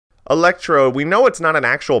Electrode, we know it's not an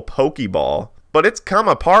actual Pokeball, but it's come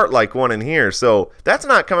apart like one in here, so that's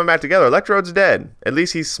not coming back together. Electrode's dead. At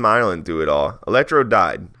least he's smiling through it all. Electrode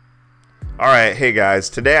died. Alright, hey guys,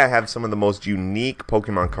 today I have some of the most unique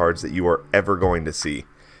Pokemon cards that you are ever going to see.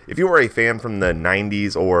 If you are a fan from the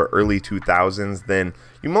 90s or early 2000s, then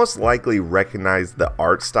you most likely recognize the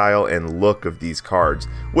art style and look of these cards,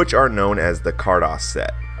 which are known as the Cardass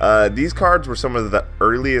set. These cards were some of the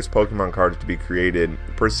earliest Pokemon cards to be created,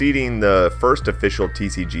 preceding the first official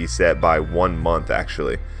TCG set by 1 month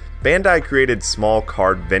actually. Bandai created small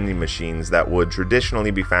card vending machines that would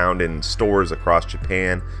traditionally be found in stores across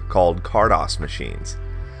Japan called cardass machines.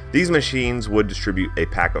 These machines would distribute a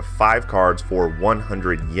pack of 5 cards for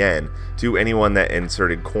 100 yen to anyone that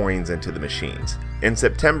inserted coins into the machines. In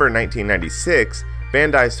September 1996,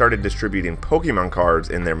 Bandai started distributing Pokemon cards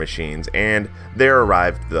in their machines, and there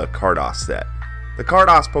arrived the Cardass set. The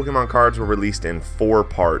Cardass Pokemon cards were released in 4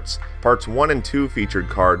 parts. Parts 1 and 2 featured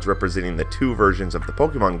cards representing the 2 versions of the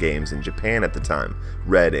Pokemon games in Japan at the time,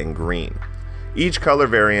 Red and Green. Each color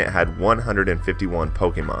variant had 151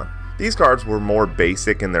 Pokemon. These cards were more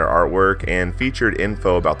basic in their artwork and featured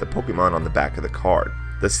info about the Pokemon on the back of the card.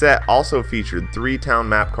 The set also featured 3 town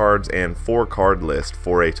map cards and 4 card lists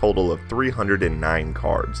for a total of 309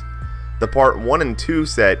 cards. The Part 1 and 2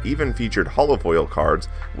 set even featured holofoil cards,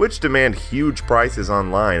 which demand huge prices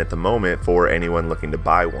online at the moment for anyone looking to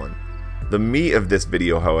buy one. The meat of this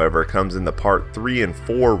video, however, comes in the Part 3 and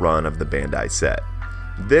 4 run of the Bandai set.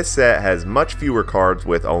 This set has much fewer cards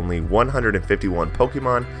with only 151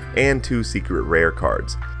 Pokemon and 2 secret rare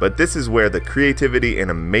cards, but this is where the creativity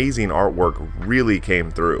and amazing artwork really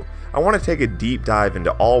came through. I want to take a deep dive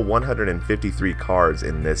into all 153 cards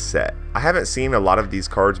in this set. I haven't seen a lot of these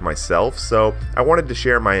cards myself, so I wanted to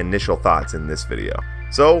share my initial thoughts in this video.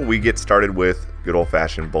 So we get started with good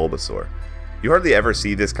old-fashioned Bulbasaur. You hardly ever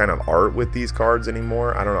see this kind of art with these cards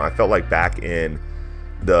anymore. I don't know, I felt like back in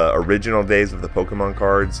the original days of the Pokemon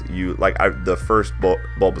cards, the first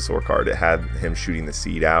Bulbasaur card, it had him shooting the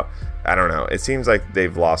seed out. I don't know, it seems like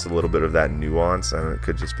they've lost a little bit of that nuance. I don't know, it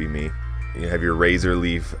could just be me. You have your Razor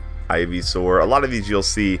Leaf Ivysaur. A lot of these you'll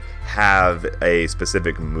see have a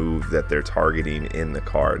specific move that they're targeting in the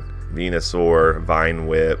card. Venusaur, Vine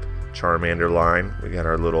Whip, Charmander line. We got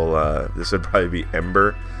our little, this would probably be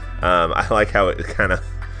Ember. I like how it kind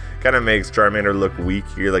of makes Charmander look weak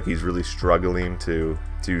here, like he's really struggling to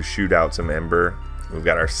shoot out some Ember. We've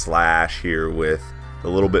got our Slash here with a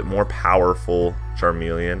little bit more powerful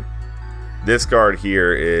Charmeleon. This card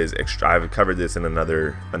here is I've covered this in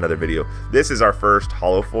another video. This is our first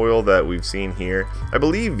holofoil that we've seen here. I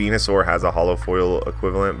believe Venusaur has a holofoil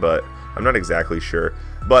equivalent, but I'm not exactly sure.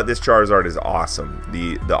 But this Charizard is awesome.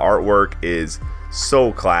 The artwork is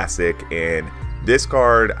so classic, and this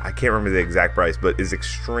card, I can't remember the exact price, but is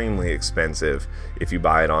extremely expensive if you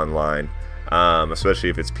buy it online, especially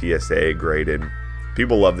if it's PSA graded.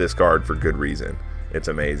 People love this card for good reason. It's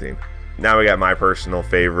amazing. Now we got my personal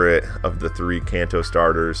favorite of the 3 Kanto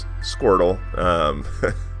starters, Squirtle.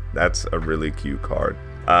 That's a really cute card.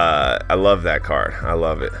 I love that card. I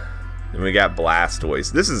love it. And we got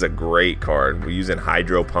Blastoise. This is a great card. We're using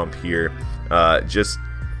Hydro Pump here.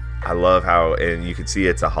 I love how, and you can see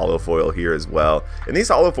it's a holofoil here as well. And these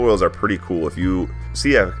holofoils are pretty cool. If you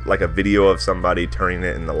see a video of somebody turning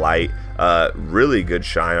it in the light, really good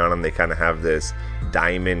shine on them. They kind of have this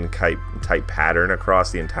diamond type pattern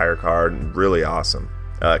across the entire card. Really awesome.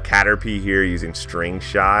 Caterpie here using String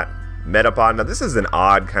Shot. Metapod. Now this is an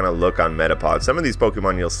odd kind of look on Metapod. Some of these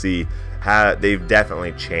Pokemon you'll see, they've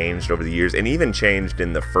definitely changed over the years, and even changed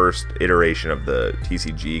in the first iteration of the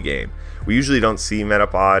TCG game. We usually don't see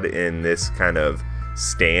Metapod in this kind of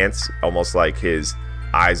stance, almost like his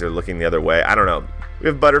eyes are looking the other way. I don't know. We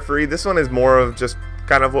have Butterfree. This one is more of just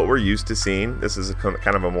kind of what we're used to seeing. This is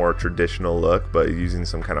kind of a more traditional look, but using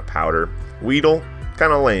some kind of powder. Weedle,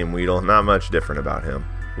 kind of lame Weedle. Not much different about him.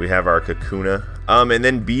 We have our Kakuna. And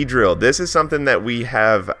then Beedrill. This is something that we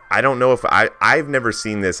have, I don't know if I've never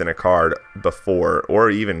seen this in a card before,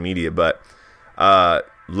 or even media, but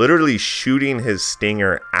literally shooting his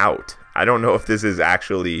stinger out. I don't know if this is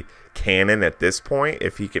actually canon at this point,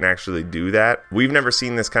 if he can actually do that. We've never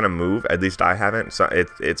seen this kind of move, at least I haven't, so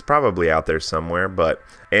it's probably out there somewhere.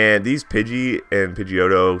 And these Pidgey and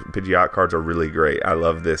Pidgeot cards are really great. I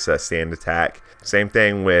love this Sand Attack. Same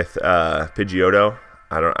thing with Pidgeotto.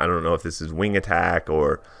 I don't know if this is Wing Attack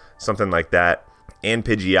or something like that. And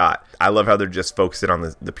Pidgeot. I love how they're just focusing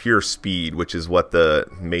on the pure speed, which is what the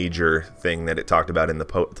major thing that it talked about in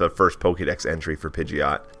the first Pokédex entry for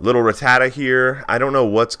Pidgeot. Little Rattata here. I don't know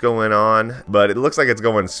what's going on, but it looks like it's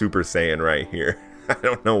going Super Saiyan right here. I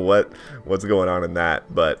don't know what's going on in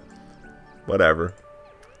that, but whatever.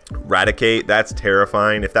 Raticate, that's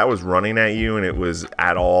terrifying. If that was running at you and it was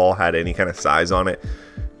at all had any kind of size on it,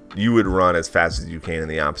 you would run as fast as you can in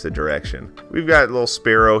the opposite direction. We've got a little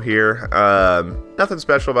Sparrow here. Nothing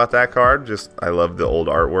special about that card, just I love the old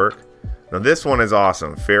artwork. Now this one is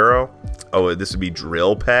awesome. Pharaoh. Oh, this would be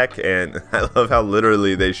Drill Peck, and I love how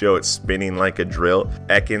literally they show it spinning like a drill.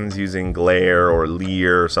 Ekans using Glare or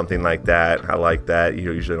Leer or something like that. I like that.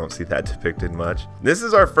 You usually don't see that depicted much. This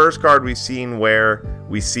is our first card we've seen where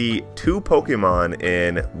we see two Pokemon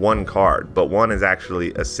in one card, but one is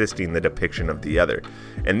actually assisting the depiction of the other.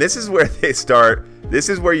 And this is where they start. This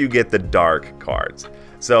is where you get the dark cards.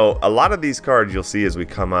 So a lot of these cards you'll see as we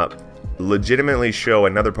come up legitimately show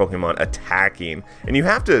another Pokemon attacking, and you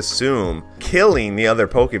have to assume killing the other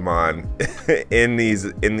Pokemon in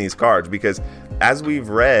these cards, because as we've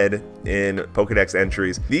read in Pokedex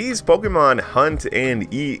entries, these Pokemon hunt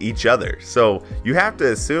and eat each other. So you have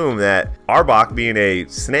to assume that Arbok, being a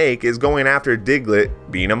snake, is going after Diglett,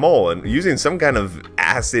 being a mole, and using some kind of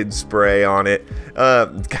acid spray on it.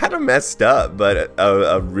 Kind of messed up, but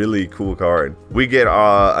a really cool card. We get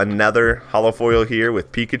another holofoil here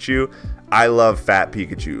with Pikachu. I love Fat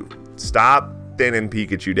Pikachu. Stop thinning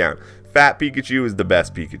Pikachu down. Fat Pikachu is the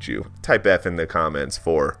best Pikachu. Type F in the comments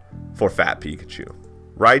for Fat Pikachu.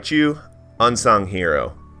 Raichu, unsung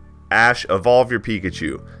hero. Ash, evolve your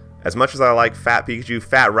Pikachu. As much as I like Fat Pikachu,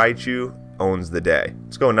 Fat Raichu owns the day.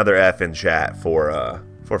 Let's go another F in chat for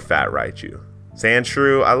Fat Raichu.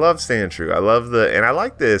 Sandshrew, I love Sandshrew. I love and I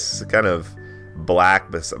like this kind of black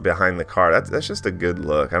behind the card. That's just a good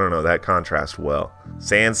look. I don't know, that contrasts well.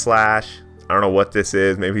 Sandslash, I don't know what this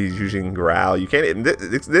is. Maybe he's using Growl. You can't.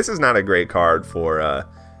 This is not a great card for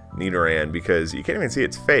Nidoran because you can't even see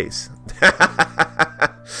its face.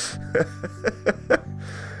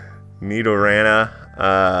 Nidorana,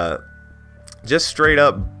 just straight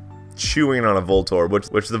up chewing on a Voltorb,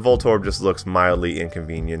 which the Voltorb just looks mildly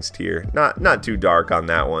inconvenienced here. Not too dark on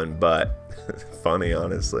that one, but funny,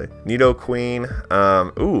 honestly. Nidoqueen.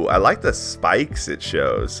 Ooh, I like the spikes it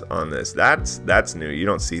shows on this. That's new. You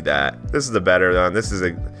don't see that. This is the better one.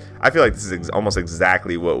 I feel like this is almost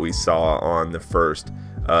exactly what we saw on the first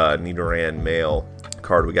Nidoran male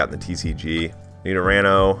card we got in the TCG.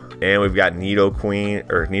 Nidorano, and we've got Nidoking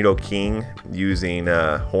using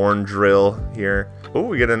Horn Drill here. Oh,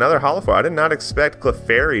 we get another holofoil. I did not expect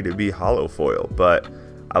Clefairy to be holofoil, but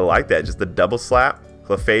I like that. Just the double slap.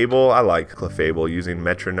 Clefable, I like Clefable using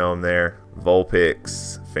Metronome there.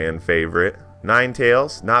 Vulpix, fan favorite.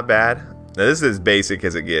 Ninetales, not bad. Now this is as basic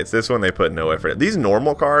as it gets. This one they put no effort. These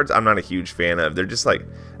normal cards, I'm not a huge fan of. They're just like,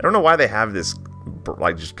 I don't know why they have this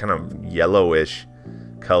like just kind of yellowish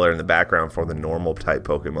color in the background for the normal type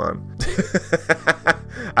Pokemon.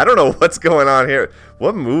 I don't know what's going on here.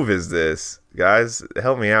 What move is this? Guys,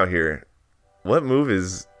 help me out here. What move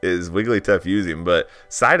is Wigglytuff using? But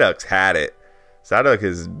Psyduck's had it. Psyduck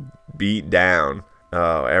is beat down.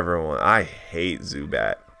 Oh, everyone. I hate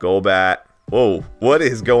Zubat. Golbat. Whoa, what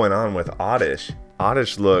is going on with Oddish?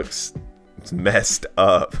 Oddish looks messed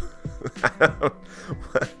up.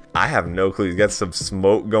 I have no clue. He's got some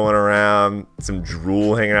smoke going around, some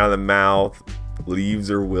drool hanging out of the mouth.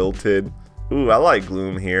 Leaves are wilted. Ooh, I like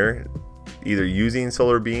Gloom here. Either using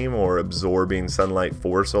Solar Beam or absorbing sunlight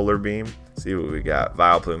for Solar Beam. Let's see what we got.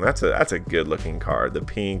 Vileplume. That's a good looking card. The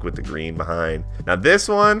pink with the green behind. Now this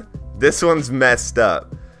one's messed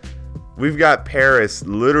up. We've got Paris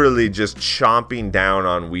literally just chomping down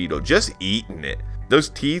on Weedle, just eating it. Those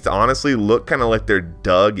teeth honestly look kind of like they're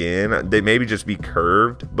dug in. They maybe just be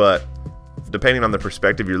curved, but depending on the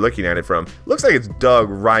perspective you're looking at it from, looks like it's dug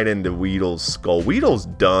right into Weedle's skull. Weedle's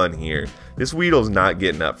done here. This Weedle's not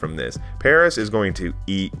getting up from this. Paris is going to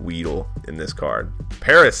eat Weedle in this card.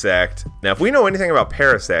 Parasect. Now, if we know anything about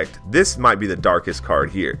Parasect, this might be the darkest card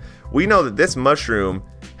here. We know that this mushroom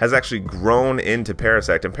has actually grown into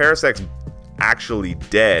Parasect, and Parasect's actually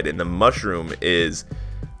dead, and the mushroom is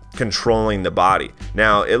controlling the body.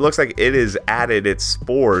 Now, it looks like it has added its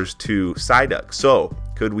spores to Psyduck. So,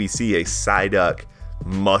 could we see a Psyduck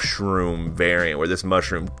mushroom variant where this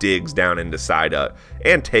mushroom digs down into Psyduck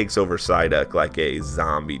and takes over Psyduck like a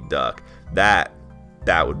zombie duck? That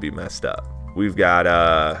would be messed up. We've got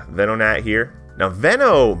Venonat here. Now,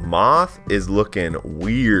 Venomoth is looking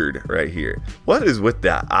weird right here. What is with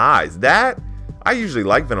the eyes? I usually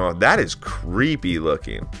like Venomoth. That is creepy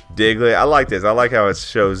looking. Diglett, I like this. I like how it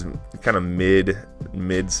shows kind of mid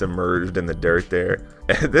submerged in the dirt there.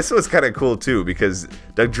 This was kind of cool too because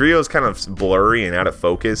Dugtrio's kind of blurry and out of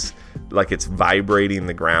focus, like it's vibrating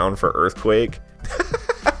the ground for Earthquake.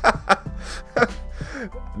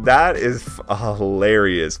 That is a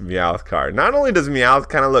hilarious Meowth card. Not only does Meowth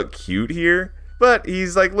kind of look cute here, but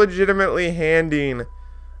he's like legitimately handing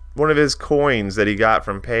one of his coins that he got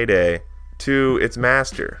from Payday to its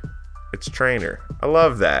master, its trainer. I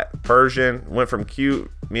love that. Persian went from cute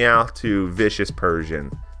Meowth to vicious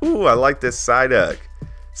Persian. Ooh, I like this Psyduck.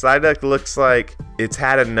 Psyduck looks like it's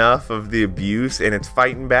had enough of the abuse and it's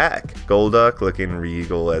fighting back. Golduck looking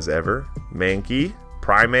regal as ever. Mankey.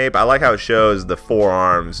 Primeape. I like how it shows the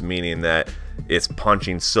forearms, meaning that it's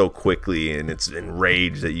punching so quickly and it's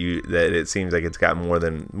enraged that it seems like it's got more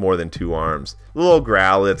than 2 arms. Little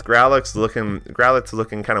Growlithe. Growlithe's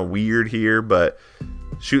looking kind of weird here, but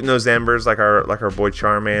shooting those embers like our boy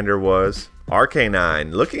Charmander was.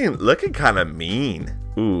 Arcanine looking kind of mean.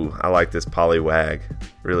 Ooh, I like this Poliwag.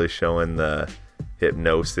 Really showing the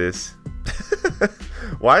hypnosis.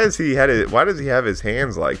 Why does he have his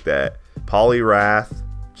hands like that? Poliwrath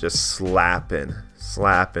just slapping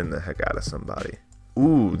the heck out of somebody.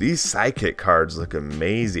 Ooh, these Psychic cards look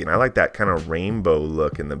amazing. I like that kind of rainbow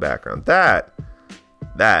look in the background. That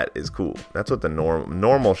is cool. That's what the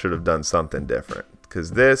normal should have done something different,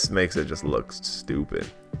 because this makes it just look stupid.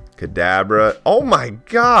 Kadabra. Oh my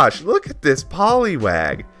gosh, look at this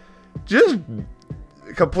Poliwag. Just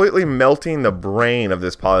completely melting the brain of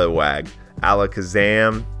this Poliwag.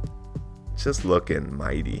 Alakazam. Just looking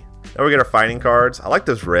mighty. Now we get our fighting cards. I like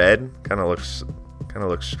this red. Kind of looks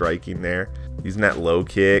striking there. Using that low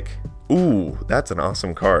kick. Ooh, that's an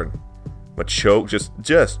awesome card. Machoke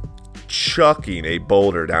just chucking a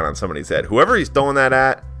boulder down on somebody's head. Whoever he's throwing that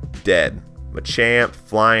at, dead. Machamp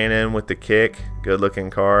flying in with the kick. Good looking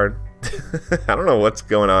card. I don't know what's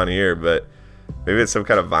going on here, but maybe it's some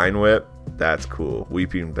kind of Vine Whip. That's cool.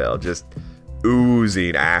 Weeping Bell just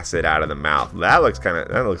oozing acid out of the mouth. That looks kind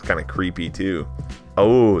of creepy too.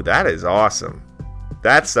 Oh, that is awesome.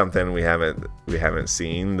 That's something we haven't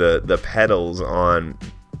seen. The pedals on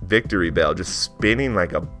Victory Bell just spinning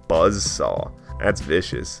like a buzzsaw. That's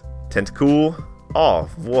vicious. Tentacool. Oh,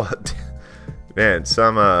 what? Man,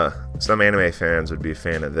 some anime fans would be a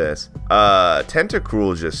fan of this.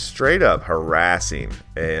 Tentacool just straight up harassing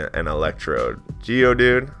an Electrode.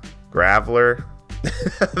 Geodude, Graveler.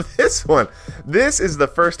 This is the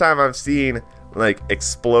first time I've seen like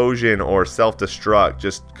explosion or self-destruct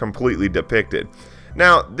just completely depicted.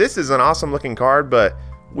 Now, this is an awesome looking card, but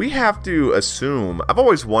we have to assume, I've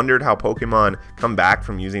always wondered how Pokemon come back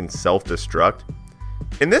from using self-destruct.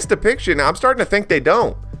 In this depiction, I'm starting to think they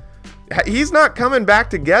don't. He's not coming back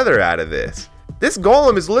together out of this. This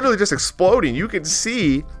Golem is literally just exploding. You can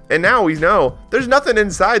see, and now we know, there's nothing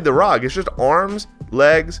inside the rock. It's just arms,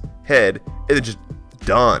 legs, head, and it's just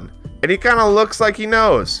done. And he kind of looks like he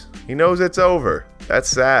knows. He knows it's over. That's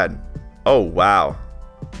sad. Oh, wow.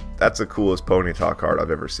 That's the coolest Ponyta card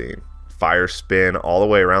I've ever seen. Fire Spin all the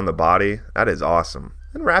way around the body. That is awesome.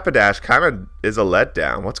 And Rapidash kind of is a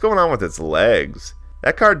letdown. What's going on with its legs?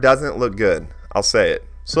 That card doesn't look good. I'll say it.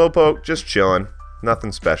 Slowpoke, just chilling.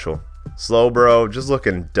 Nothing special. Slowbro, just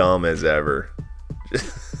looking dumb as ever.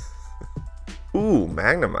 Ooh,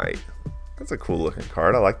 Magnemite. That's a cool looking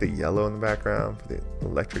card. I like the yellow in the background for the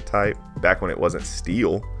electric type. Back when it wasn't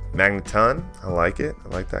steel. Magneton, I like it. I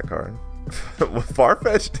like that card.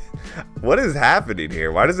 Farfetch'd, what is happening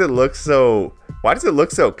here? Why does it look so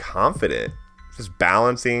confident? Just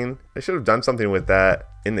balancing. They should have done something with that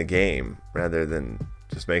in the game rather than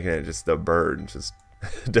just making it just a bird. Just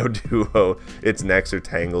Doduo, its necks are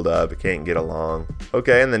tangled up, it can't get along.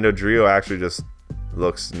 Okay, and then Dodrio actually just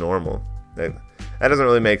looks normal. That doesn't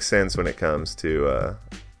really make sense when it comes to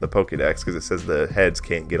the Pokédex, because it says the heads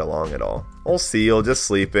can't get along at all. Old Seal, just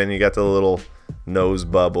sleeping. You got the little nose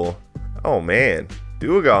bubble. Oh man,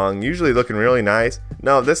 Duogong, usually looking really nice.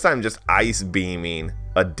 No, this time just ice beaming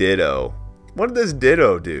a Ditto. What did this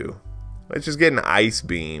Ditto do? It's just getting ice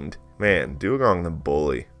beamed. Man, Duogong the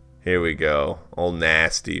bully. Here we go. Old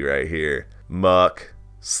Nasty right here. Muck,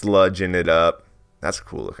 sludging it up. That's a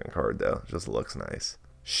cool looking card though. Just looks nice.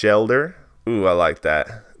 Shelder. Ooh, I like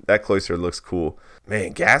that. That Cloyster looks cool.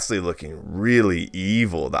 Man, Ghastly looking really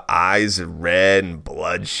evil. The eyes are red and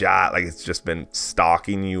bloodshot, like it's just been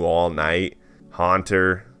stalking you all night.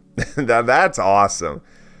 Haunter. That's awesome.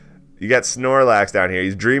 You got Snorlax down here.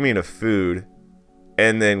 He's dreaming of food.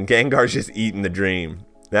 And then Gengar's just eating the dream.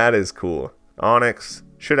 That is cool. Onyx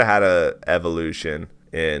should have had a evolution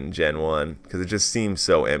in Gen 1 because it just seems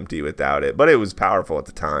so empty without it. But it was powerful at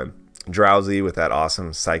the time. Drowsy with that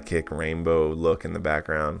awesome psychic rainbow look in the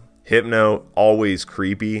background. Hypno, always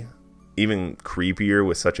creepy. Even creepier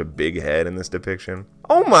with such a big head in this depiction.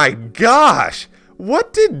 Oh my gosh!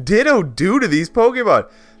 What did Ditto do to these Pokemon?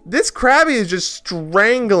 This Krabby is just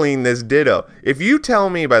strangling this Ditto. If you tell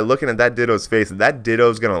me by looking at that Ditto's face that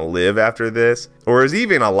Ditto's gonna live after this, or is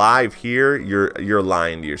even alive here, you're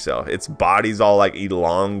lying to yourself. Its body's all like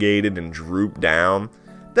elongated and drooped down.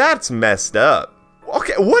 That's messed up.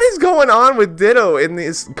 Okay, what is going on with Ditto in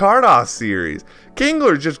this Cardass series?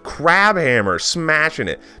 Kingler's just crab hammer smashing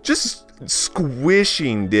it, just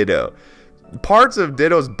squishing Ditto. Parts of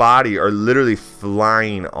Ditto's body are literally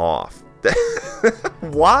flying off.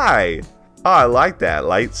 Why? Oh, I like that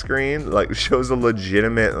light screen. Like, shows a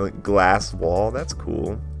legitimate like, glass wall. That's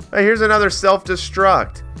cool. Hey, here's another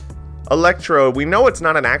self-destruct. Electrode. We know it's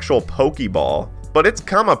not an actual Pokeball, but it's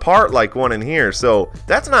come apart like one in here, so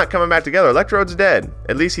that's not coming back together. Electrode's dead.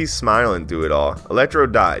 At least he's smiling through it all.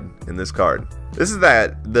 Electrode died in this card. This is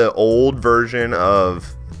the old version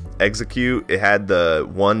of Execute. It had the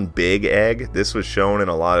one big egg. This was shown in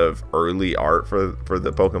a lot of early art for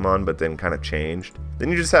the Pokemon, but then kind of changed.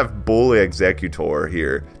 Then you just have Bully Executor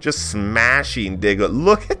here, just smashing Diglett.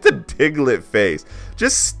 Look at the Diglett face,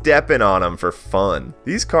 just stepping on him for fun.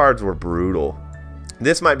 These cards were brutal.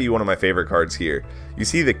 This might be one of my favorite cards here. You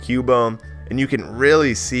see the Cubone, and you can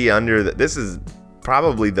really see under the, this is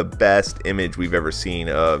probably the best image we've ever seen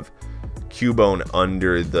of Cubone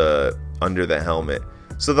under the helmet.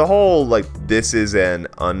 So the whole, like, this is an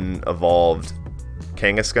unevolved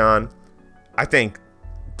Kangaskhan, I think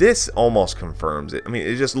this almost confirms it. I mean,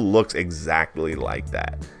 it just looks exactly like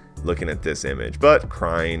that, looking at this image. But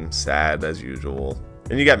crying, sad as usual.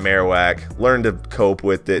 And you got Marowak, learn to cope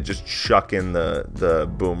with it, just chucking the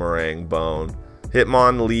boomerang bone.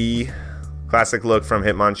 Hitmonlee, classic look from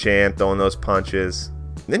Hitmonchan, throwing those punches.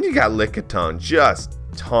 And then you got Lickitung,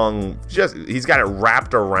 he's got it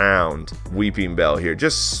wrapped around Weeping Bell here,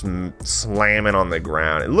 just slamming on the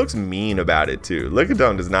ground. It looks mean about it too.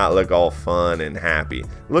 Lickitung does not look all fun and happy. It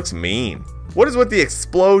looks mean. What is with the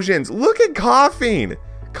explosions? Look at Coughing.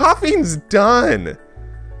 Coughing's done.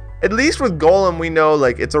 At least with Golem, we know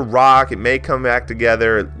like it's a rock. It may come back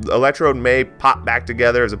together. Electrode may pop back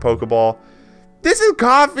together as a Pokeball. This is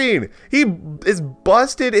Coughing. He is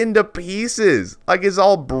busted into pieces. Like it's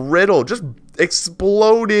all brittle. Just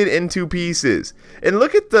exploded into pieces. And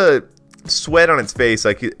look at the sweat on its face.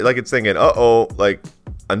 Like it's thinking, uh-oh. Like,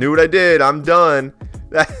 I knew what I did. I'm done.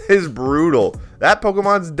 That is brutal. That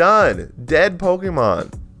Pokemon's done. Dead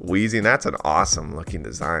Pokemon. Weezing. That's an awesome looking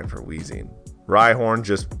design for Weezing. Rhyhorn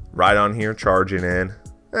just right on here charging in.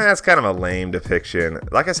 That's kind of a lame depiction.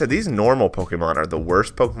 Like I said, these normal Pokemon are the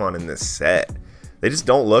worst Pokemon in this set. They just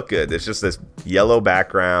don't look good. It's just this yellow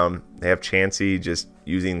background. They have Chansey just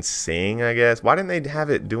using Sing, I guess. Why didn't they have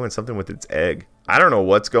it doing something with its egg? I don't know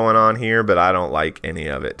what's going on here, but I don't like any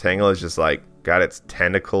of it. Tangela is just like got its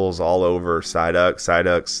tentacles all over Psyduck.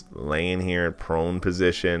 Psyduck's laying here in prone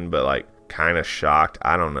position, but like kind of shocked.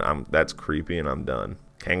 I don't know. That's creepy, and I'm done.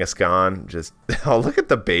 Kangaskhan, just oh, look at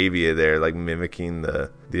the baby there, like mimicking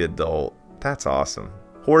the adult. That's awesome.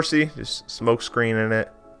 Horsey, just smoke screening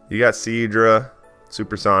it. You got Seadra,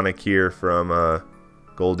 Supersonic here from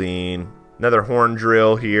Goldeen. Another Horn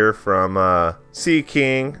Drill here from Sea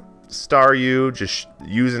King. Staryu just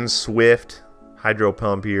using Swift. Hydro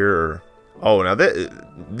Pump here. Or, oh, now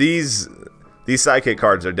these Psychic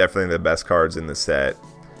cards are definitely the best cards in the set.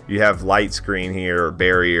 You have Light Screen here, or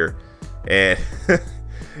Barrier, and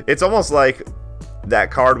it's almost like that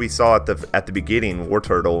card we saw at the beginning,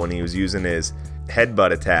 Wartortle, when he was using his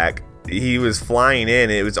headbutt attack. He was flying in.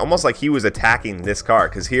 It was almost like he was attacking this card,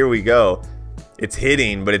 because here we go. It's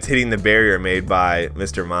hitting, but it's hitting the barrier made by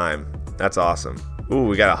Mr. Mime. That's awesome. Ooh,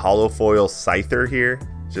 we got a hollow foil Scyther here,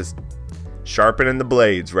 just sharpening the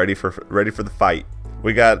blades, ready for the fight.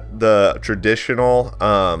 We got the traditional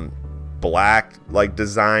black like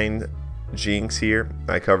designed Jinx here.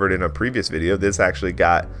 I covered in a previous video. This actually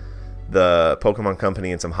got the Pokemon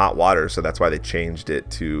Company in some hot water, so that's why they changed it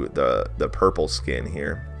to the purple skin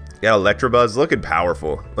here. Yeah, Electabuzz looking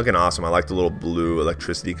powerful, looking awesome. I like the little blue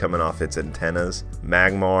electricity coming off its antennas.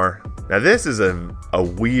 Magmar. Now this is a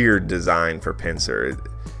weird design for Pinsir.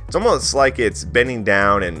 It's almost like it's bending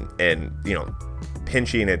down and you know,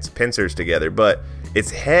 pinching its pincers together, but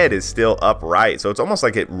its head is still upright, so it's almost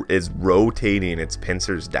like it is rotating its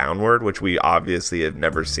pincers downward, which we obviously have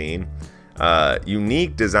never seen.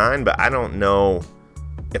 Unique design, but I don't know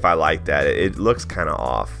if I like that. It looks kind of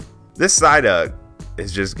off. This Psyduck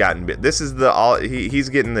has just gotten bit. This is he's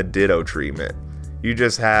getting the Ditto treatment. You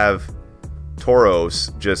just have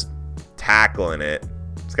Tauros just tackling it.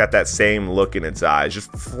 It's got that same look in its eyes, just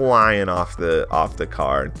flying off the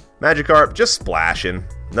card. Magikarp just splashing,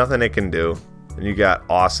 nothing it can do. And you got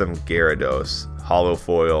awesome Gyarados, hollow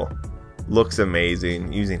foil, looks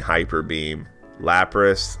amazing, using Hyper Beam.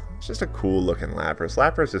 Lapras. It's just a cool looking Lapras.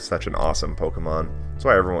 Lapras is such an awesome Pokemon. That's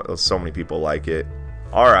why so many people like it.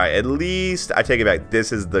 Alright, at least, I take it back,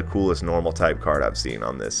 this is the coolest normal type card I've seen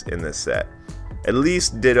on in this set. At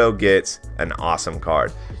least Ditto gets an awesome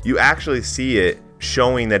card. You actually see it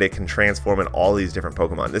showing that it can transform in all these different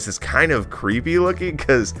Pokemon. This is kind of creepy looking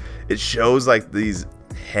because it shows like these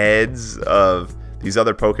heads of these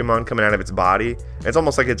other Pokemon coming out of its body. It's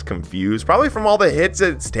almost like it's confused, probably from all the hits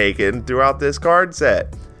it's taken throughout this card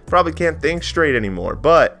set. Probably can't think straight anymore,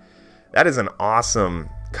 but that is an awesome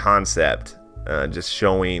concept. Just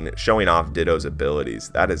showing off Ditto's abilities.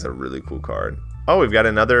 That is a really cool card. Oh, we've got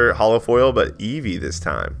another holofoil, but Eevee this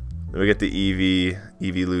time. Then we get the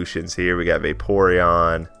Eeveelutions here. We got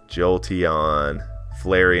Vaporeon, Jolteon,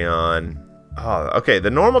 Flareon. Oh, okay, the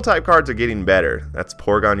normal type cards are getting better. That's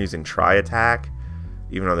Porygon using Tri-Attack,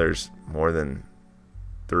 even though there's more than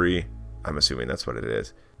 3. I'm assuming that's what it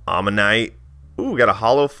is. Ammonite. Ooh, we got a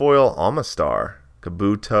holofoil Amistar.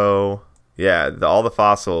 Kabuto. Yeah, all the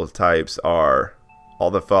fossil types are, all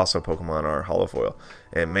the fossil Pokemon are holofoil.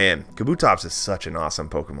 And man, Kabutops is such an awesome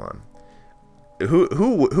Pokemon.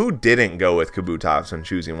 Who didn't go with Kabutops when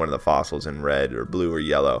choosing one of the fossils in red or blue or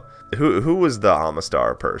yellow? Who was the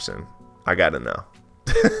Amistar person? I gotta know.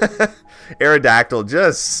 Aerodactyl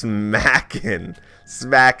just smacking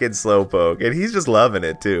Slowpoke, and he's just loving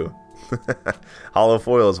it too.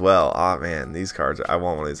 Holofoil as well. Oh man, these cards, I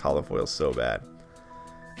want one of these holofoils so bad.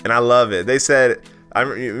 And I love it. They said, I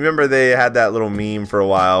remember they had that little meme for a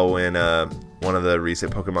while when one of the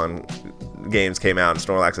recent Pokemon games came out and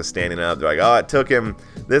Snorlax was standing up. They're like, oh, it took him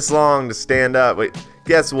this long to stand up. Wait,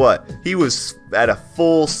 guess what? He was at a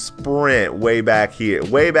full sprint way back here,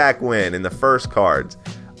 way back when in the first cards.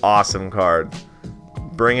 Awesome card.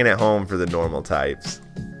 Bringing it home for the normal types.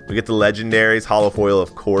 We get the legendaries, holofoil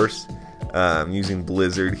of course. Using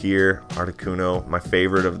Blizzard here, Articuno, my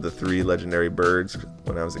favorite of the 3 legendary birds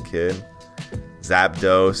when I was a kid.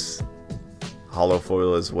 Zapdos,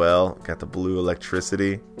 holofoil as well. Got the blue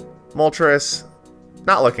electricity. Moltres,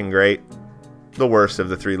 not looking great. The worst of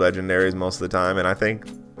the 3 legendaries most of the time, and I think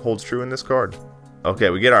holds true in this card. Okay,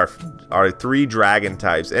 we get our 3 dragon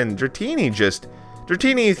types, and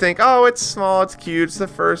Dratini you think, oh, it's small, it's cute, it's the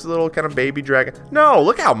first little kind of baby dragon. No,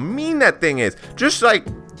 look how mean that thing is. Just like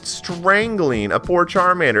strangling a poor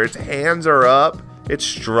Charmander. Its hands are up, it's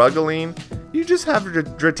struggling. You just have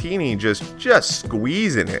Dratini just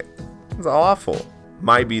squeezing it. It's awful.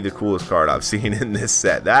 Might be the coolest card I've seen in this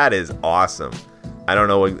set. That is awesome. I don't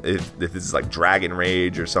know if this is like Dragon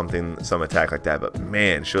Rage or something, some attack like that, but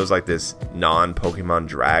man, shows like this non-Pokemon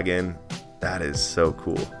dragon. That is so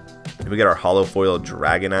cool. And we get our holofoil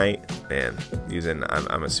Dragonite, man, using,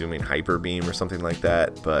 I'm assuming Hyper Beam or something like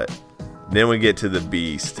that, but then we get to the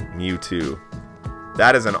beast, Mewtwo.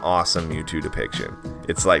 That is an awesome Mewtwo depiction.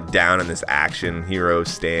 It's like down in this action hero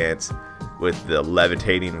stance with the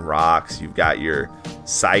levitating rocks. You've got your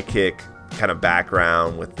psychic kind of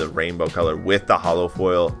background with the rainbow color with the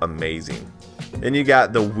holofoil. Amazing. Then you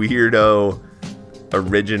got the weirdo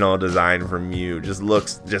original design from Mew. Just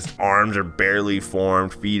arms are barely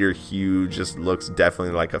formed, feet are huge, just looks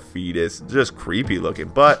definitely like a fetus. Just creepy looking,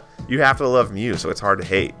 but you have to love Mew, so it's hard to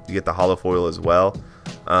hate. You get the holofoil as well.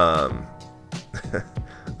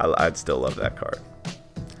 I'd still love that card.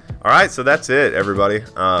 Alright, so that's it, everybody.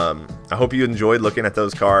 I hope you enjoyed looking at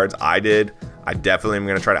those cards. I did. I definitely am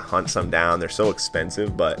going to try to hunt some down. They're so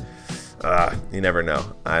expensive, but you never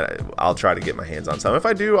know. I'll try to get my hands on some. If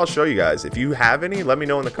I do, I'll show you guys. If you have any, let me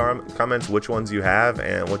know in the comments which ones you have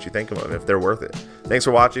and what you think of them, if they're worth it. Thanks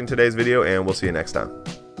for watching today's video, and we'll see you next time.